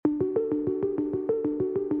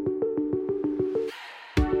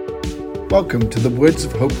Welcome to the Words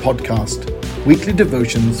of Hope podcast, weekly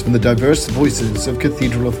devotions from the diverse voices of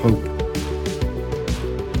Cathedral of Hope.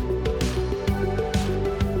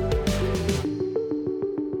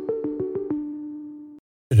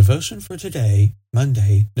 The devotion for today,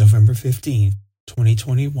 Monday, November 15th,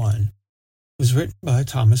 2021, was written by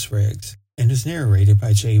Thomas Riggs and is narrated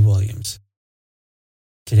by Jay Williams.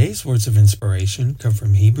 Today's words of inspiration come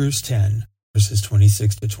from Hebrews 10, verses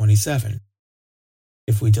 26 to 27.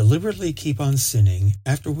 If we deliberately keep on sinning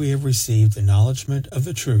after we have received the acknowledgement of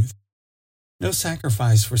the truth, no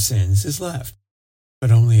sacrifice for sins is left,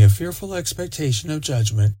 but only a fearful expectation of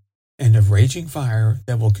judgment and of raging fire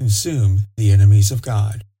that will consume the enemies of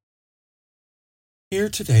God. Hear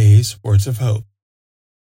today's words of hope.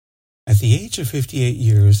 At the age of 58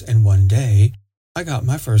 years and 1 day, I got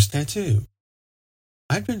my first tattoo.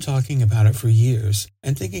 I'd been talking about it for years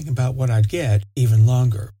and thinking about what I'd get even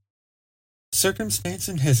longer. Circumstance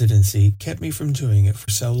and hesitancy kept me from doing it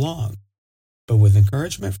for so long, but with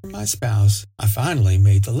encouragement from my spouse, I finally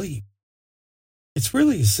made the leap. It's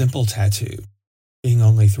really a simple tattoo, being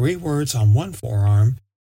only 3 words on one forearm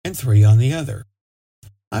and 3 on the other.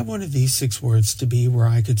 I wanted these 6 words to be where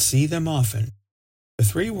I could see them often. The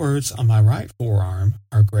 3 words on my right forearm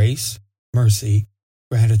are grace, mercy,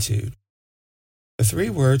 gratitude. The 3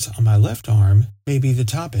 words on my left arm may be the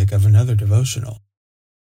topic of another devotional.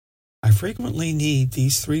 I frequently need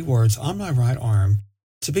these 3 words on my right arm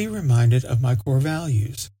to be reminded of my core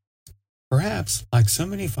values. Perhaps, like so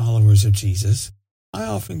many followers of Jesus, I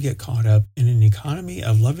often get caught up in an economy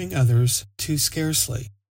of loving others too scarcely.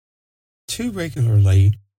 Too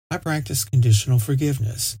regularly, I practice conditional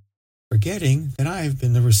forgiveness, forgetting that I have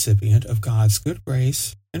been the recipient of God's good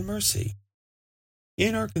grace and mercy.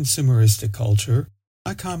 In our consumeristic culture,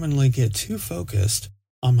 I commonly get too focused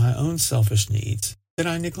on my own selfish needs that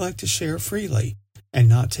I neglect to share freely and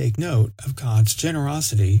not take note of God's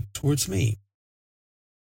generosity towards me.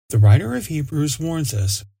 The writer of Hebrews warns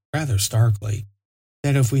us, rather starkly,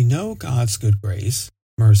 that if we know God's good grace,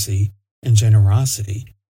 mercy, and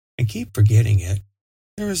generosity and keep forgetting it,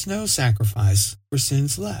 there is no sacrifice for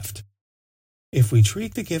sins left. If we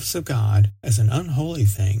treat the gifts of God as an unholy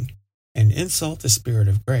thing and insult the Spirit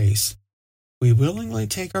of grace, we willingly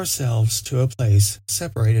take ourselves to a place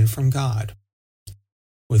separated from God.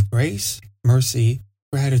 With grace, mercy,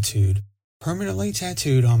 gratitude permanently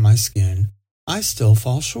tattooed on my skin, I still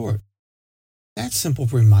fall short. That simple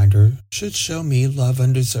reminder should show me love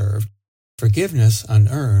undeserved, forgiveness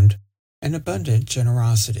unearned, and abundant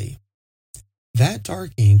generosity. That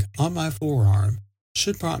dark ink on my forearm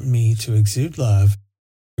should prompt me to exude love,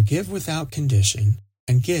 forgive without condition,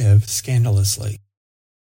 and give scandalously.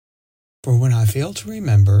 For when I fail to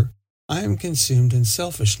remember, I am consumed in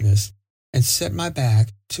selfishness and set my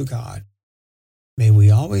back to God. May we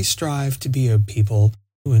always strive to be a people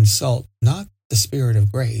who insult not the Spirit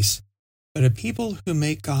of grace, but a people who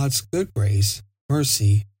make God's good grace,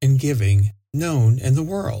 mercy, and giving known in the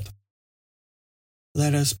world.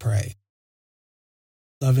 Let us pray.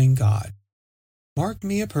 Loving God, mark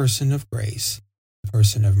me a person of grace, a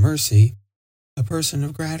person of mercy, a person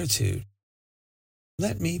of gratitude.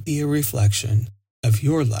 Let me be a reflection of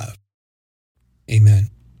your love. Amen.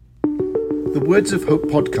 The Words of Hope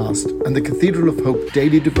podcast and the Cathedral of Hope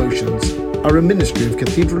daily devotions are a ministry of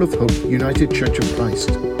Cathedral of Hope United Church of Christ.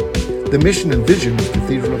 The mission and vision of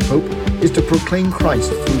Cathedral of Hope is to proclaim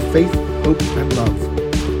Christ through faith, hope, and love.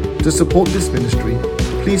 To support this ministry,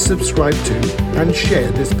 please subscribe to and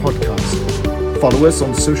share this podcast. Follow us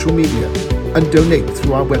on social media and donate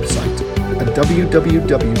through our website at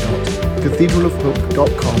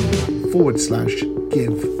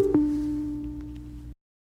www.cathedralofhope.com/give.